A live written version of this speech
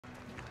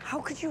How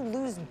could you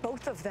lose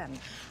both of them?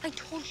 I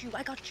told you,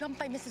 I got jumped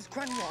by Mrs.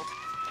 Grunwald.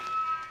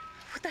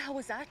 What the hell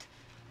was that?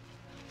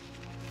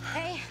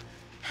 Hey.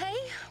 Hey,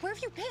 where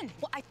have you been?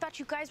 Well, I thought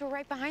you guys were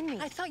right behind me.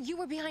 I thought you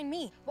were behind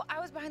me. Well, I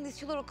was behind these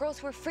two little girls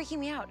who were freaking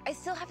me out. I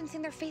still haven't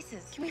seen their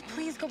faces. Can we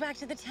please go back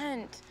to the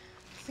tent?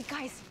 Wait,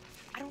 guys,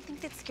 I don't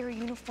think that scary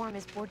uniform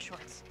is board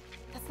shorts.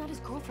 That's not his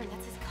girlfriend,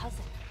 that's his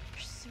cousin.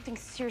 There's something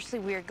seriously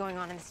weird going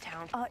on in this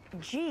town.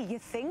 Gee, you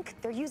think?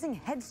 They're using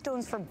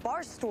headstones for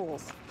bar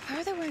stools. Why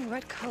are they wearing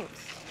red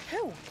coats?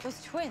 Who?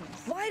 Those twins.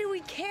 Why do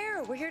we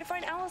care? We're here to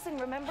find Alison,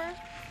 remember?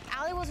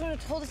 Allie was the one who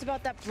told us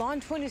about that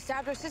blonde twin who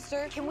stabbed her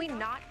sister. Can we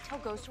not tell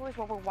ghost stories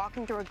while we're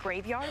walking through a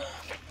graveyard?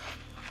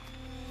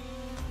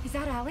 Is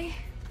that Allie?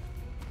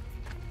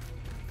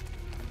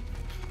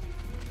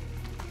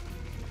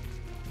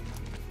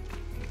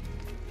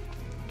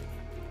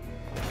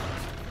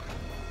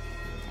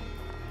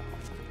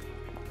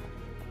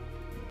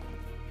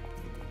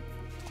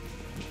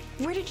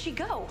 Where did she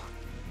go?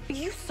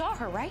 You saw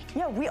her, right?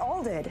 Yeah, we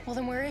all did. Well,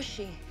 then where is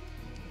she?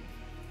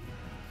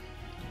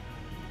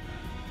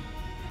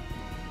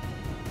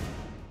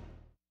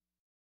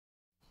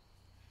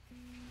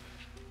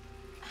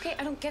 Okay,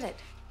 I don't get it.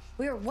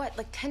 We were what,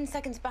 like 10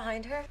 seconds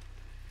behind her?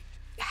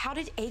 How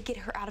did A get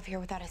her out of here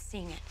without us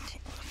seeing it?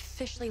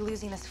 Officially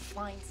losing this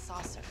flying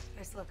saucer.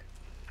 Guys, look.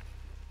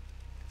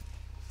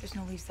 There's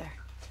no leaves there.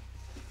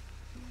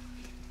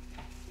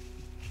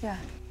 Yeah.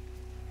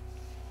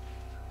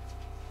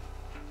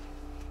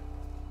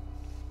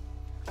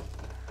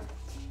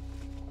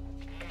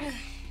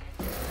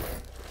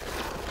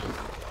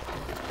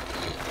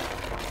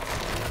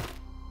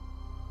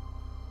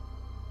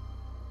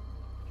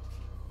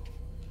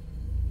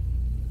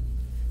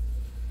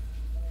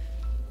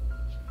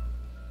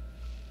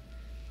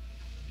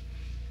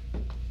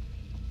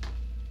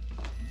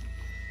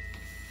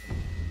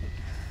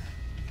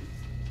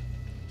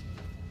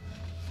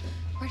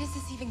 Where does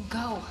this even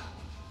go?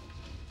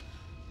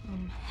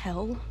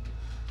 Hell?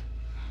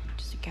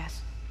 Just a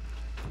guess.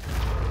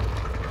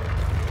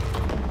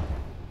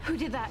 Who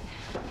did that?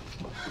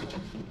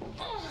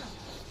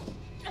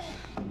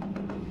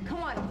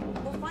 Come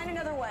on, we'll find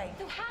another way.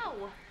 No, how?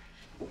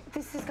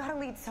 This has got to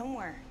lead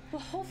somewhere.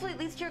 Well, hopefully it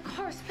leads to your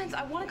car. Spence,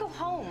 I want to go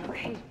home.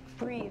 Okay,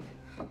 breathe.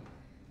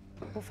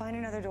 We'll find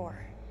another door.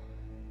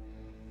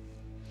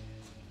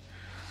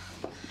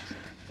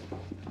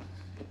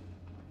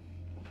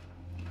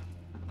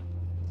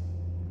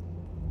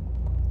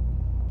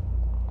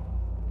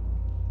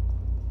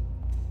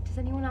 Does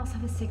anyone else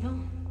have a signal?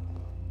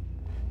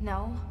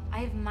 No, I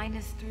have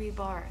 -3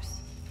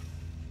 bars.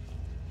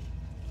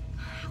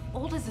 How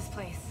old is this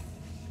place?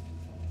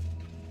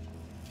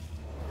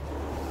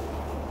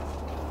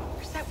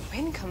 Where's that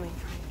wind coming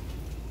from?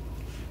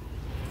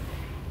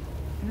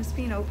 There must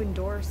be an open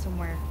door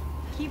somewhere.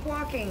 Keep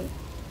walking.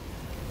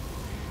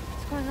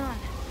 What's going on?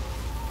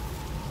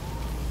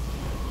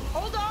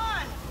 Hold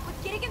on!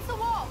 Get against the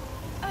wall!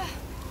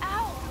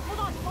 Ow!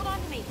 Hold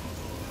on to me.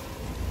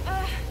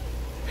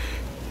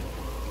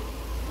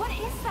 What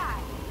is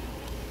that?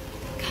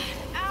 God,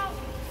 ow!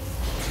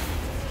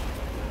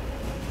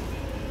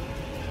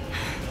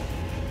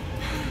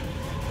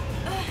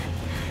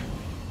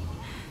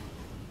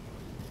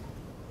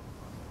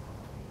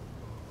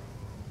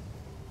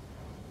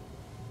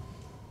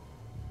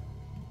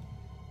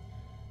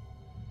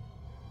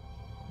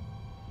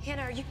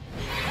 Hanna, are you...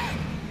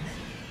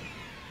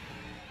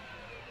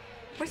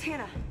 Where's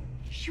Hanna?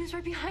 She was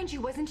right behind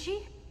you, wasn't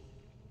she?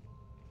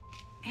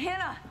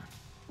 Hanna!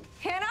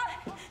 Hanna!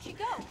 Where'd she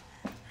go?